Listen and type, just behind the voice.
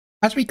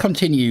As we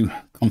continue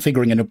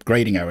configuring and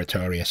upgrading our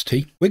Atari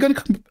ST, we're going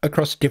to come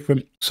across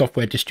different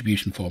software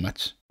distribution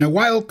formats. Now,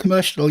 while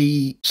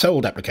commercially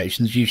sold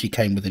applications usually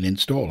came with an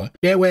installer,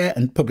 shareware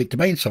and public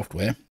domain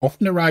software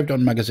often arrived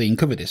on magazine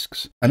cover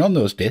discs, and on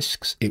those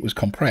discs it was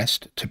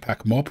compressed to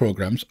pack more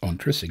programs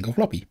onto a single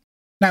floppy.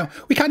 Now,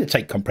 we kind of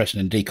take compression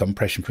and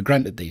decompression for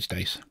granted these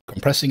days.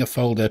 Compressing a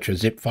folder to a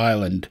zip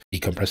file and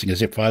decompressing a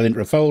zip file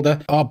into a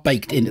folder are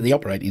baked into the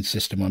operating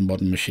system on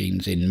modern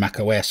machines in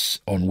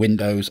macOS, on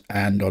Windows,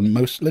 and on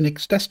most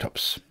Linux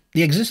desktops.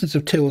 The existence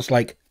of tools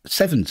like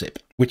 7-zip,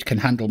 which can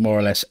handle more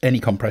or less any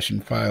compression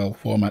file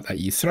format that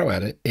you throw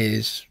at it,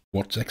 is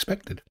what's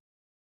expected.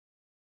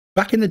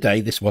 Back in the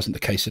day, this wasn't the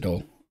case at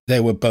all.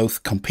 There were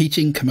both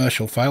competing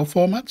commercial file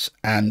formats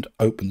and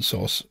open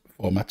source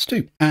formats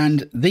too.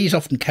 And these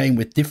often came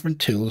with different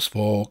tools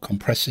for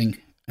compressing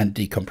and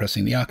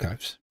decompressing the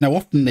archives. Now,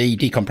 often the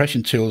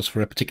decompression tools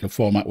for a particular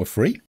format were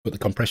free, but the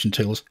compression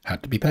tools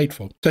had to be paid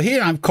for. So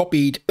here I've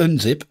copied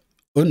unzip,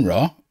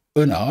 unrar,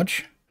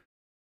 unarch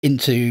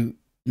into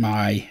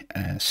my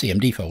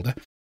CMD folder,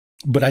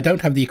 but I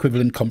don't have the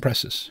equivalent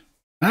compressors.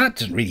 That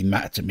doesn't really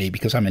matter to me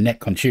because I'm a net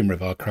consumer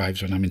of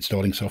archives when I'm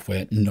installing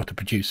software, not a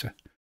producer.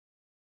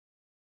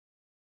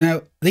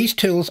 Now, these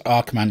tools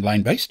are command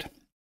line based,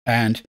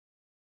 and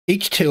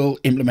each tool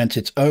implements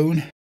its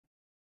own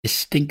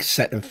distinct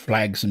set of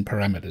flags and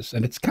parameters,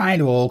 and it's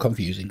kind of all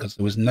confusing because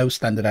there was no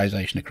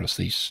standardization across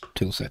these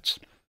tool sets.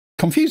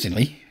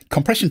 Confusingly,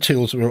 compression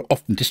tools were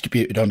often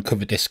distributed on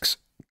cover disks,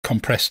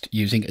 compressed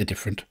using a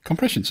different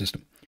compression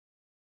system.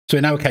 So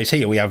in our case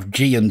here, we have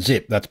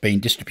g-unzip that's being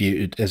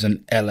distributed as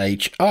an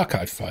LH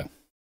archive file.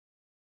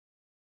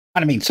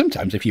 And I mean,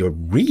 sometimes if you were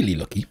really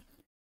lucky,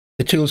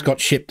 the tools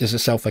got shipped as a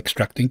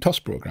self-extracting TOS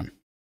program.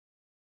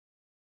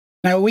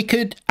 Now, we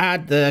could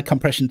add the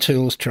compression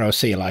tools to our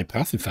CLI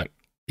path. In fact,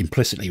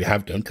 implicitly we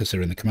have done because they're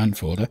in the command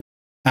folder,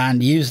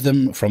 and use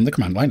them from the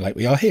command line like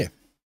we are here.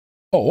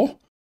 Or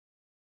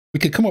we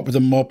could come up with a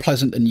more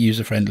pleasant and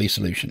user-friendly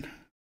solution.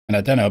 And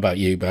I don't know about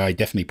you, but I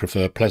definitely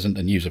prefer pleasant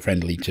and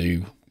user-friendly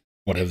to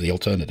whatever the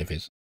alternative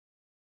is.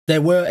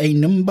 There were a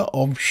number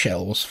of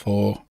shells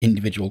for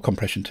individual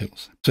compression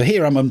tools. So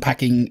here I'm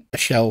unpacking a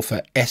shell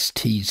for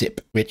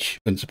ST-zip, which,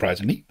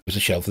 unsurprisingly, was a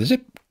shell for the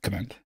zip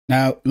command.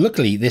 Now,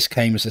 luckily, this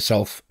came as a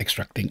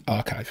self-extracting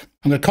archive.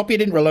 I'm going to copy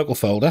it into a local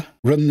folder,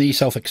 run the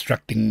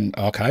self-extracting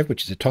archive,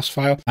 which is a TOS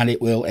file, and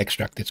it will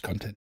extract its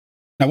content.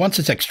 Now, once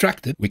it's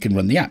extracted, we can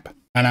run the app.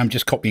 And I'm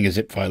just copying a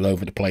zip file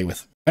over to play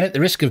with. And at the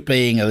risk of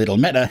being a little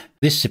meta,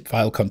 this zip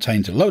file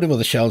contains a load of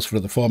other shells for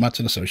other formats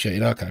and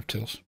associated archive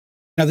tools.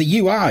 Now, the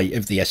UI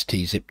of the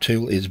ST-zip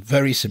tool is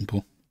very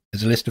simple.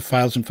 There's a list of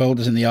files and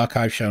folders in the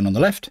archive shown on the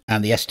left,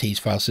 and the ST's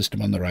file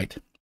system on the right.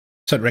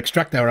 So to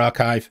extract our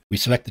archive, we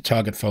select the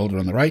target folder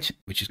on the right,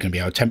 which is going to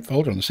be our temp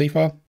folder on the C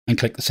file, and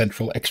click the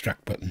central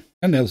extract button,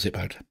 and they'll zip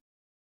out.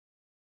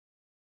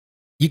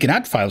 You can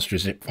add files to a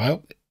zip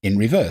file in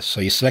reverse,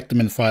 so you select them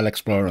in the File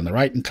Explorer on the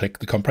right and click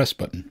the compress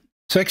button.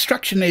 So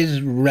extraction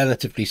is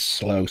relatively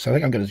slow, so I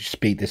think I'm going to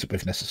speed this up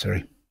if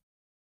necessary.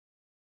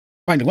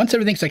 Finally, once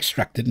everything's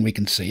extracted and we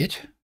can see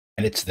it,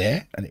 and it's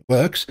there, and it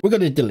works, we're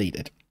going to delete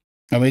it.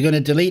 And we're going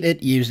to delete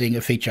it using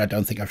a feature I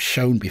don't think I've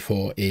shown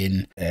before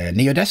in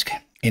NeoDesk,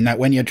 in that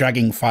when you're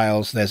dragging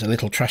files, there's a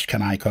little trash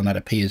can icon that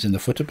appears in the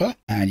footer bar,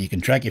 and you can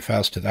drag your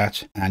files to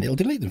that, and it'll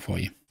delete them for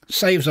you.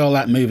 Saves all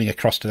that moving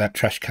across to that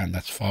trash can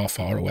that's far,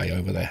 far away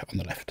over there on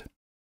the left.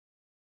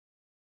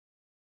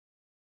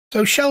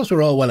 So shells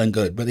were all well and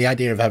good, but the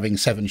idea of having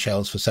 7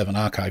 shells for 7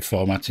 archive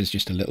formats is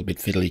just a little bit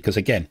fiddly because,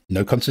 again,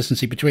 no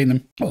consistency between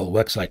them, all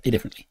work slightly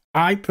differently.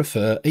 I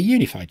prefer a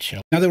unified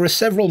shell. Now, there were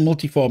several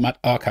multi-format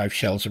archive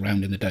shells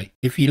around in the day.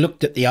 If you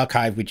looked at the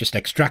archive we just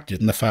extracted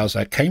and the files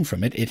that came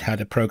from it, it had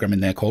a program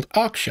in there called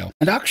ArcShell.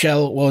 And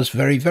ArcShell was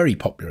very, very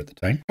popular at the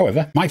time.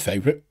 However, my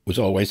favourite was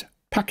always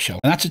PackShell.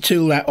 And that's a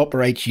tool that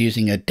operates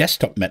using a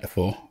desktop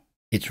metaphor.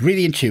 It's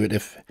really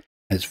intuitive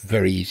and it's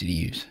very easy to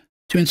use.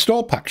 To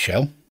install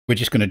PackShell, we're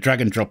just going to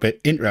drag and drop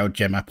it into our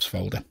GemApps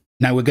folder.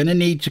 Now, we're going to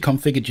need to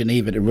configure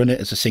Geneva to run it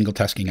as a single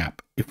tasking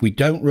app. If we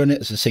don't run it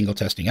as a single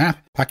tasking app,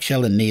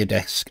 PackShell and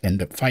NeoDesk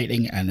end up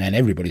fighting, and then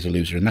everybody's a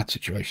loser in that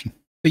situation.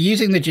 So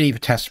using the Geneva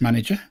Task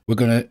Manager, we're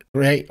going to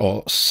create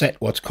or set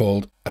what's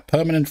called a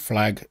permanent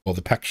flag for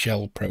the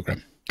PackShell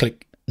program.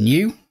 Click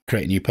New,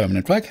 create a new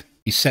permanent flag.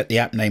 We set the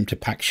app name to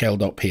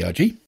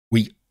packshell.prg.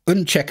 We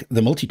uncheck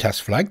the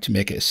multitask flag to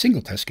make it a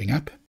single tasking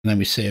app, and then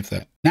we save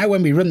that. Now,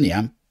 when we run the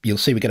app, you'll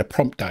see we get a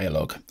prompt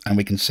dialog, and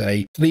we can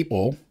say sleep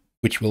all,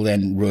 which will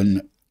then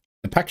run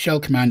the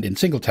PackShell command in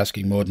single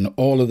tasking mode, and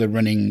all of the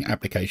running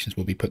applications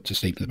will be put to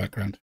sleep in the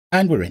background.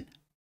 And we're in.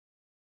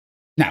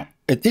 Now,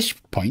 at this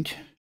point,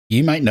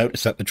 you might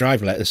notice that the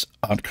driver letters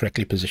aren't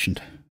correctly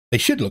positioned. They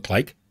should look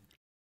like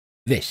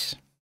this.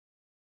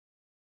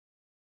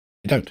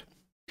 They don't.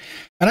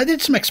 And I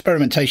did some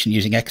experimentation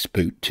using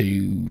Xboot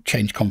to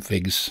change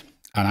configs.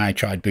 And I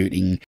tried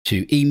booting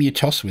to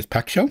emuTOS with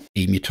PackShell,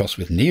 emuTOS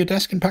with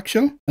NeoDesk and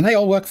PackShell, and they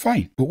all work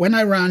fine. But when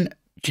I ran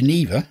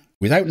Geneva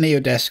without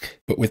NeoDesk,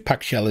 but with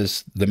PackShell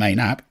as the main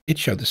app, it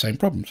showed the same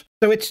problems.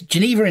 So it's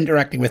Geneva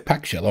interacting with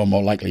PackShell, or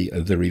more likely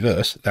the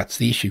reverse. That's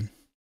the issue.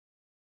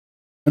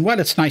 And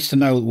while it's nice to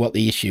know what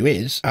the issue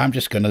is, I'm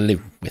just going to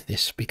live with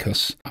this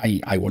because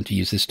I want to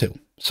use this tool.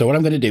 So what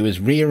I'm going to do is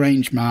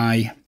rearrange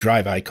my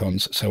drive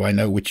icons so I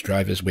know which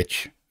drive is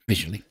which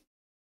visually.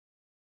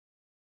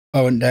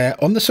 Oh, and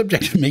on the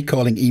subject of me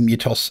calling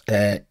emutos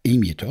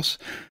emutos,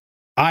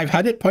 I've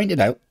had it pointed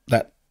out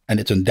that, and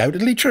it's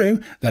undoubtedly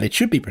true, that it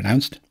should be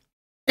pronounced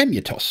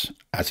emutos,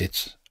 as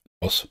it's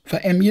us for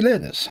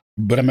emulators.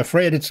 But I'm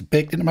afraid it's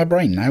baked into my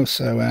brain now,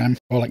 so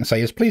all I can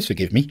say is please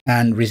forgive me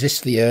and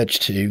resist the urge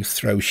to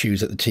throw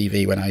shoes at the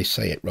TV when I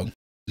say it wrong.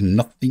 There's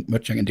nothing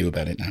much I can do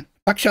about it now.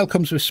 PackShell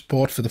comes with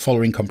support for the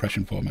following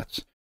compression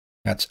formats.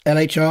 That's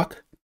LHArc,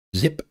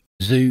 Zip,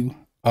 Zoo,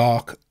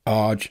 Arc,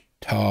 Arg,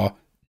 Tar,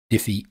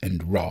 Diffie,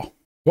 and RAW.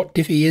 What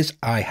Diffie is,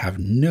 I have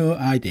no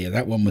idea.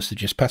 That one must have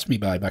just passed me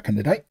by back in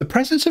the day. The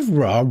presence of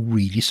RAW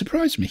really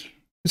surprised me,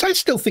 because I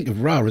still think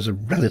of RAW as a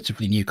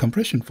relatively new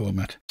compression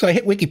format. So I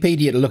hit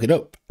Wikipedia to look it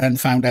up and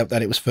found out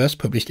that it was first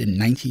published in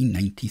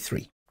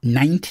 1993.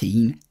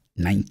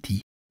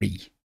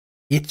 1993.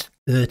 It's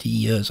 30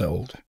 years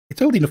old.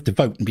 It's old enough to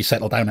vote and be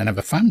settled down and have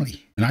a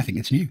family, and I think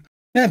it's new.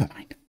 Never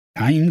mind.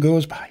 Time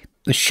goes by.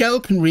 The shell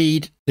can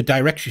read the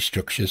directory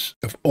structures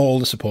of all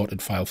the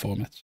supported file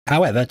formats.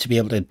 However, to be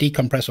able to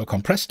decompress or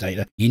compress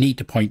data, you need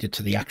to point it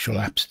to the actual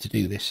apps to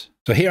do this.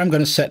 So here I'm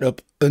going to set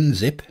up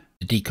unzip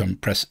to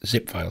decompress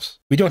zip files.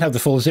 We don't have the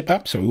full zip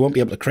app, so we won't be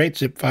able to create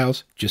zip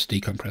files, just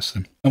decompress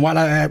them. And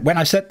when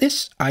I set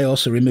this, I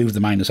also remove the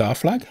 -R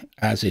flag,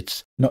 as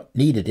it's not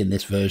needed in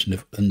this version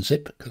of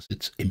unzip because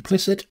it's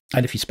implicit,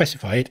 and if you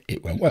specify it,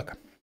 it won't work.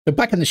 So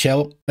back in the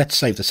shell, let's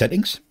save the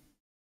settings.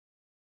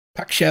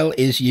 PackShell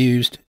is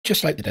used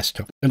just like the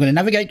desktop. I'm going to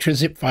navigate to a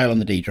zip file on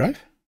the D drive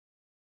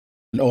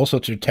and also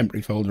to a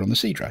temporary folder on the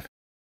C drive.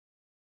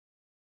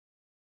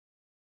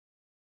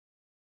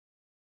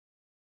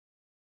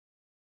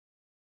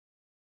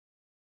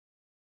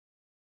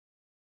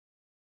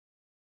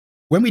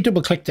 When we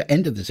double click to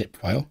enter the zip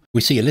file,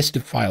 we see a list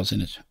of files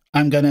in it.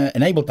 I'm going to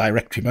enable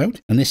directory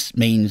mode, and this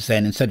means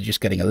then instead of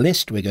just getting a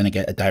list, we're going to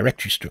get a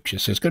directory structure.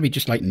 So it's going to be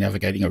just like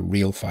navigating a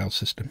real file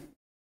system.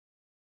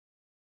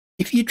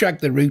 If you drag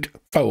the root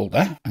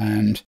folder,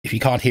 and if you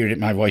can't hear it in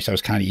my voice, I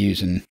was kind of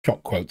using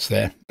shock quotes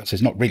there, because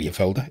it's not really a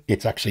folder,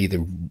 it's actually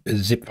the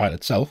zip file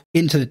itself,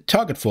 into the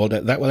target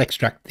folder, that will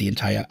extract the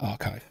entire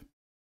archive.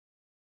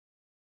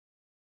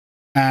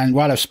 And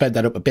while I've sped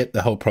that up a bit,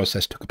 the whole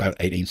process took about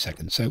 18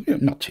 seconds, so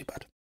not too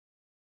bad.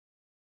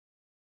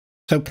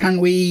 So can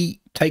we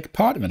take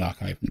part of an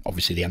archive?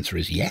 Obviously the answer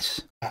is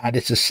yes. And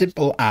it's as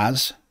simple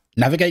as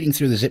navigating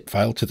through the zip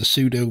file to the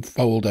sudo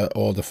folder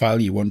or the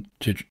file you want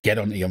to get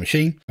onto your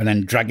machine, and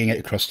then dragging it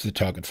across to the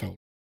target folder.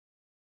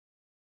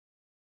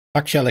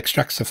 PackShell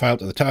extracts the file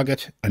to the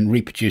target and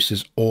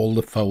reproduces all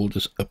the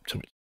folders up to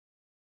it.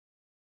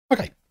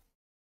 Okay,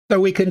 so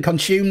we can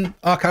consume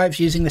archives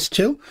using this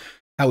tool.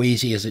 How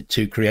easy is it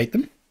to create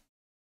them?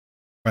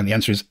 And the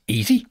answer is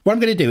easy. What I'm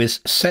going to do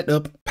is set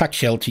up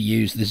PackShell to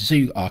use the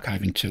Zoo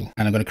archiving tool.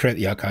 And I'm going to create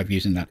the archive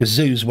using that, because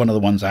Zoo's one of the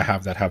ones I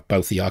have that have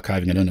both the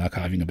archiving and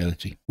unarchiving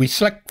ability. We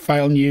select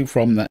File New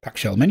from the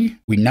PackShell menu.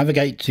 We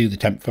navigate to the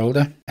temp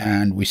folder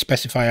and we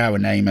specify our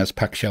name as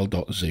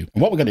packshell.zoo.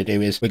 And what we're going to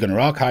do is we're going to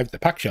archive the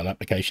PackShell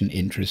application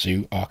into a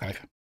Zoo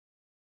archive.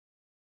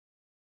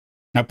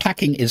 Now,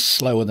 packing is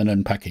slower than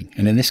unpacking,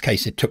 and in this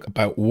case, it took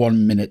about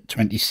 1 minute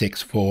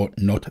 26 for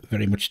not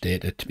very much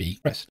data to be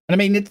compressed. And I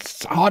mean,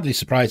 it's hardly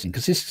surprising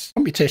because it's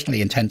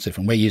computationally intensive,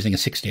 and we're using a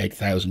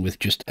 68,000 with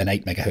just an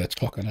 8 megahertz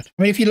clock on it.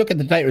 I mean, if you look at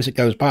the data as it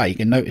goes by, you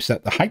can notice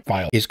that the height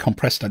file is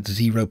compressed at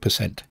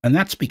 0%, and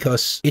that's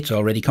because it's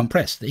already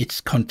compressed. Its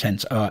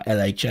contents are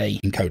LHA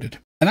encoded.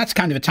 And that's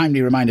kind of a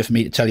timely reminder for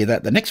me to tell you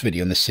that the next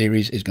video in this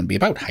series is going to be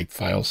about height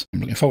files.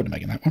 I'm looking forward to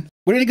making that one.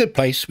 We're in a good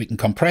place. We can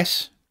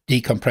compress,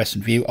 decompress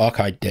and view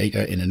archived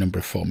data in a number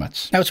of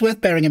formats. Now, it's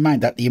worth bearing in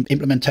mind that the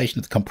implementation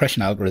of the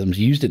compression algorithms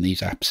used in these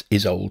apps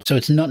is old, so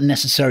it's not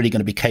necessarily going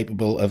to be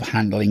capable of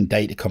handling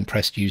data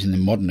compressed using the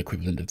modern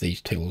equivalent of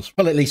these tools.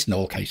 Well, at least in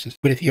all cases.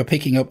 But if you're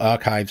picking up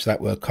archives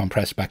that were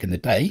compressed back in the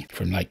day,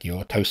 from like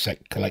your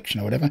TOSEC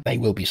collection or whatever, they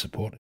will be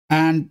supported.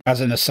 And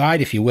as an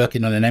aside, if you're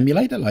working on an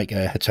emulator like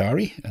a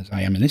Atari, as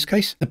I am in this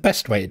case, the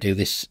best way to do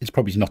this is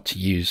probably not to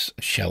use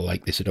a shell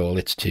like this at all.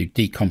 It's to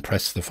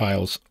decompress the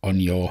files on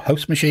your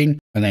host machine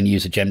and then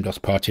use a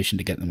GemDOS partition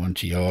to get them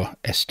onto your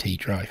ST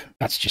drive.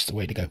 That's just the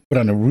way to go. But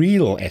on a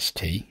real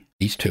ST,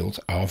 these tools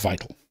are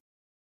vital.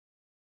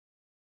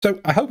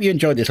 So I hope you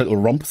enjoyed this little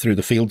romp through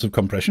the fields of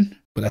compression,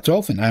 but that's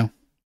all for now.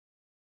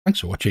 Thanks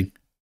for watching,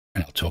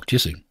 and I'll talk to you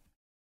soon.